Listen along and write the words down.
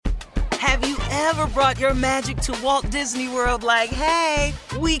Have you ever brought your magic to Walt Disney World like, hey,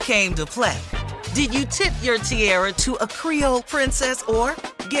 we came to play? Did you tip your tiara to a Creole princess or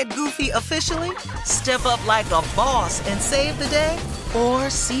get goofy officially? Step up like a boss and save the day? Or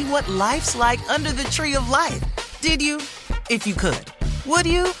see what life's like under the tree of life? Did you? If you could. Would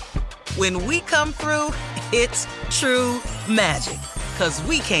you? When we come through, it's true magic. 'Cause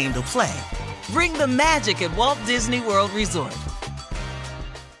we came to play. Bring the magic at Walt Disney World Resort.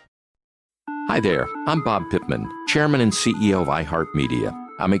 Hi there, I'm Bob Pittman, Chairman and CEO of iHeartMedia.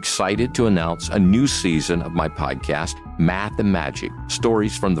 I'm excited to announce a new season of my podcast, Math and Magic,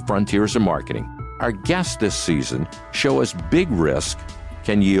 Stories from the Frontiers of Marketing. Our guests this season show us big risk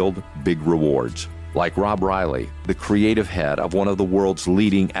can yield big rewards, like Rob Riley, the creative head of one of the world's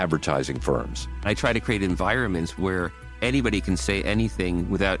leading advertising firms. I try to create environments where anybody can say anything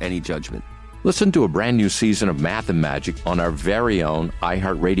without any judgment. Listen to a brand new season of Math and Magic on our very own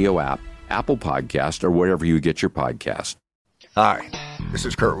iHeartRadio app, Apple Podcast, or wherever you get your podcast. Hi, this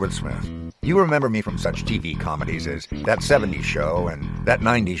is Kurtwood Smith. You remember me from such TV comedies as That 70s Show and That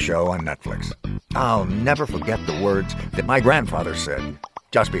 90s Show on Netflix. I'll never forget the words that my grandfather said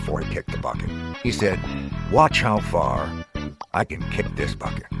just before he kicked the bucket. He said, "Watch how far I can kick this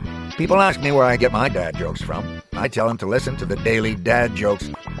bucket." People ask me where I get my dad jokes from. I tell them to listen to the Daily Dad Jokes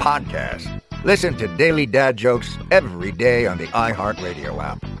podcast. Listen to Daily Dad Jokes every day on the iHeartRadio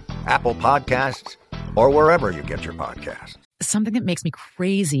app, Apple Podcasts, or wherever you get your podcasts. Something that makes me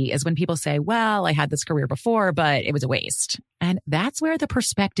crazy is when people say, well, I had this career before, but it was a waste. And that's where the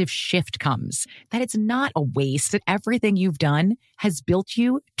perspective shift comes, that it's not a waste, that everything you've done has built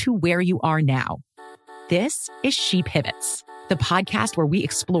you to where you are now. This is She Pivots, the podcast where we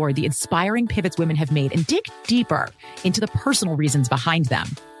explore the inspiring pivots women have made and dig deeper into the personal reasons behind them.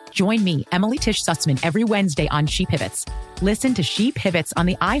 Join me, Emily Tish Sussman, every Wednesday on She Pivots. Listen to She Pivots on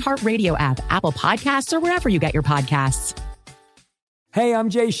the iHeartRadio app, Apple Podcasts, or wherever you get your podcasts. Hey, I'm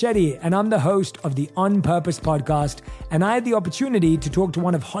Jay Shetty, and I'm the host of the On Purpose podcast, and I had the opportunity to talk to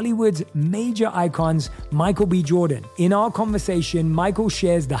one of Hollywood's major icons, Michael B. Jordan. In our conversation, Michael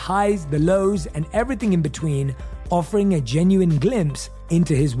shares the highs, the lows, and everything in between, offering a genuine glimpse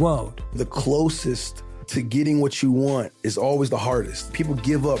into his world. The closest to getting what you want is always the hardest. People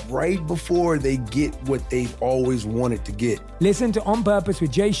give up right before they get what they've always wanted to get. Listen to On Purpose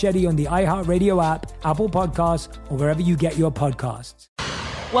with Jay Shetty on the iHeartRadio app, Apple Podcasts, or wherever you get your podcasts.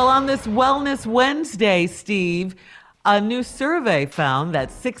 Well, on this Wellness Wednesday, Steve, a new survey found that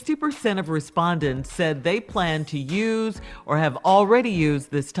 60% of respondents said they plan to use or have already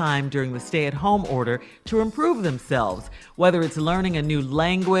used this time during the stay-at-home order to improve themselves, whether it's learning a new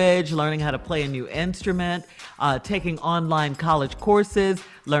language, learning how to play a new instrument, taking online college courses,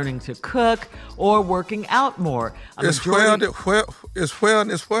 learning to cook, or working out more. It's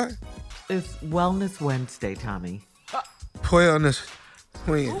Wellness what? It's Wellness Wednesday, Tommy. Wellness.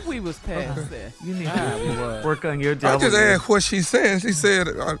 We was past that. You need to work on your I just asked what she said. She said,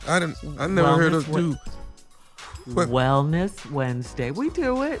 I never heard us do. Wellness Wednesday. We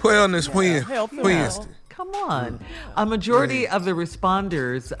do it. Wellness Wednesday. Come on. A majority of the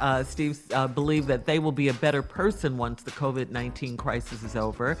responders, Steve, believe that they will be a better person once the COVID-19 crisis is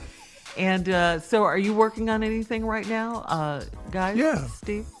over. And so are you working on anything right now, guys? Yeah.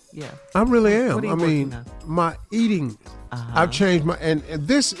 Steve? Yeah. I really am. What are you working on? My eating, I've changed my, and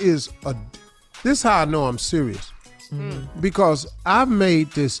this is how I know I'm serious. Mm-hmm. Because I've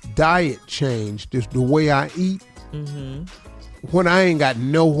made this diet change, the way I eat, when I ain't got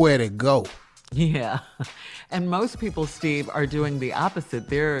nowhere to go. Yeah. And most people, Steve, are doing the opposite.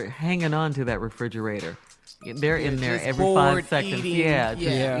 They're hanging on to that refrigerator. They're in there every 5 seconds.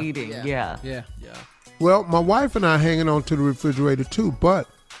 Eating. Eating. Yeah. Well, my wife and I hanging on to the refrigerator too, but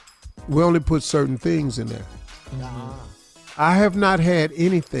we only put certain things in there. I have not had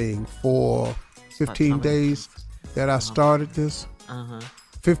anything for 15 days that I started this.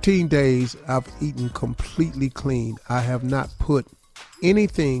 15 days I've eaten completely clean. I have not put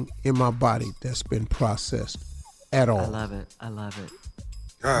anything in my body that's been processed at all. I love it.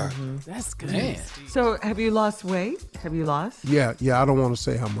 That's good. Man. So have you lost weight? Yeah, I don't want to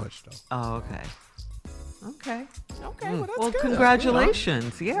say how much though. Oh, okay. Well, that's good.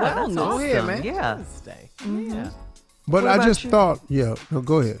 Congratulations. Yeah, well, that's no, awesome. Yeah, man. Yeah. Yeah. But I just thought, no,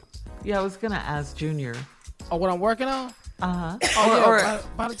 go ahead. Yeah, I was going to ask Junior. Oh, what I'm working on? By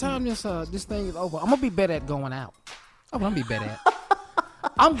the time this thing is over, I'm going to be better at going out. I'm going to be better at.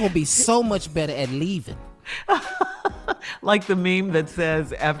 I'm going to be so much better at leaving. Like the meme that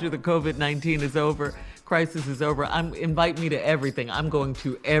says, after the COVID-19 is over, crisis is over, invite me to everything. I'm going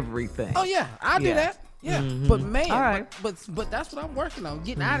to everything. Oh, yeah. I do that. Yeah, but man, all right. but that's what I'm working on,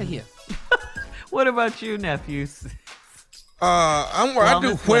 getting out of here. What about you, nephews? I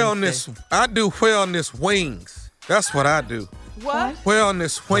do wellness wings. That's what I do. What?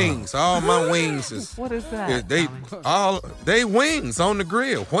 Wellness wings. All my wings is. What is that? They wings on the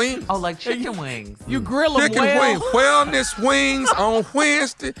grill. Wings. Oh, like chicken wings. You grill them chicken well. wings. Wellness wings on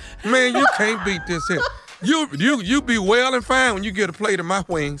Wednesday. Man, you can't beat this here. You be well and fine when you get a plate of my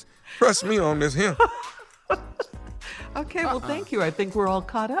wings. Trust me on this here. Okay, well, thank you. I think we're all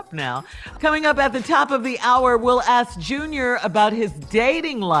caught up now. Coming up at the top of the hour, we'll ask Junior about his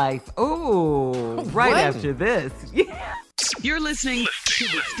dating life. Ooh, right after this. Yeah. You're listening to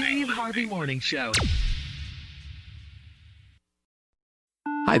the Steve Harvey Morning Show.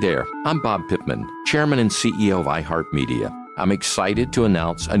 Hi there, I'm Bob Pittman, Chairman and CEO of iHeartMedia. I'm excited to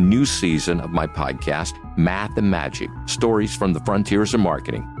announce a new season of my podcast, Math and Magic, Stories from the Frontiers of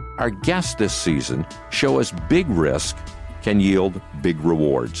Marketing. Our guests this season show us big risk can yield big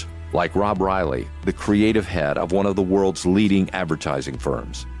rewards, like Rob Riley, the creative head of one of the world's leading advertising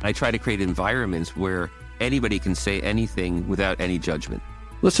firms. I try to create environments where anybody can say anything without any judgment.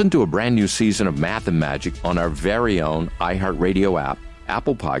 Listen to a brand new season of Math and Magic on our very own iHeartRadio app,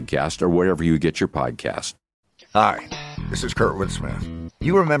 Apple Podcast, or wherever you get your podcast. Hi, this is Kurtwood Smith.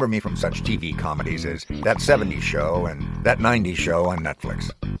 You remember me from such TV comedies as That 70s Show and That 90s Show on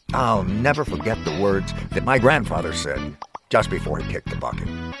Netflix. I'll never forget the words that my grandfather said just before he kicked the bucket.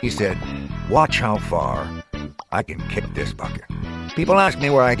 He said, "Watch how far I can kick this bucket." People ask me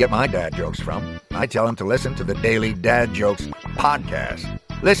where I get my dad jokes from. I tell them to listen to the Daily Dad Jokes podcast.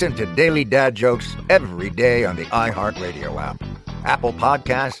 Listen to Daily Dad Jokes every day on the iHeartRadio app, Apple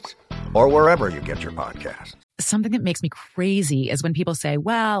Podcasts, or wherever you get your podcasts. Something that makes me crazy is when people say,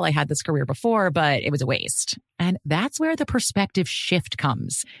 well, I had this career before, but it was a waste. And that's where the perspective shift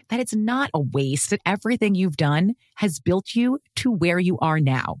comes, that it's not a waste, that everything you've done has built you to where you are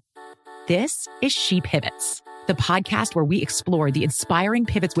now. This is She Pivots, the podcast where we explore the inspiring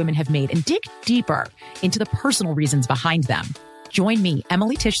pivots women have made and dig deeper into the personal reasons behind them. Join me,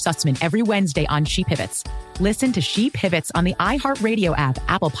 Emily Tish Sussman, every Wednesday on She Pivots. Listen to She Pivots on the iHeartRadio app,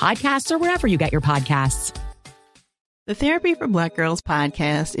 Apple Podcasts, or wherever you get your podcasts. The Therapy for Black Girls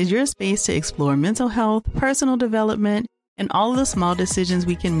podcast is your space to explore mental health, personal development, and all of the small decisions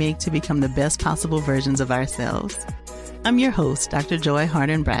we can make to become the best possible versions of ourselves. I'm your host, Dr. Joy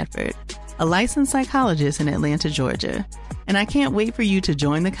Harden Bradford, a licensed psychologist in Atlanta, Georgia, and I can't wait for you to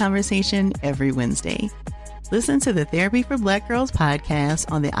join the conversation every Wednesday. Listen to the Therapy for Black Girls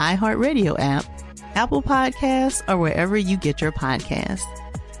podcast on the iHeartRadio app, Apple Podcasts, or wherever you get your podcasts.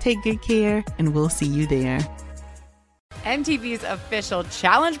 Take good care, and we'll see you there. MTV's official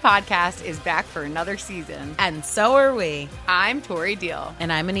Challenge podcast is back for another season. And so are we. I'm Tori Deal.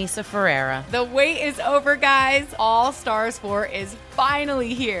 And I'm Anissa Ferreira. The wait is over, guys. All Stars 4 is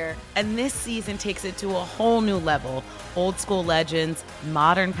finally here. And this season takes it to a whole new level. Old school legends,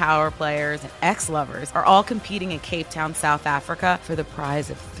 modern power players, and ex-lovers are all competing in Cape Town, South Africa for the prize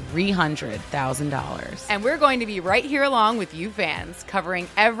of $300,000. And we're going to be right here along with you fans, covering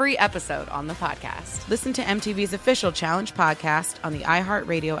every episode on the podcast. Listen to MTV's official Challenge podcast on the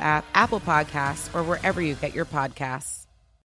iHeartRadio app, Apple Podcasts, or wherever you get your podcasts.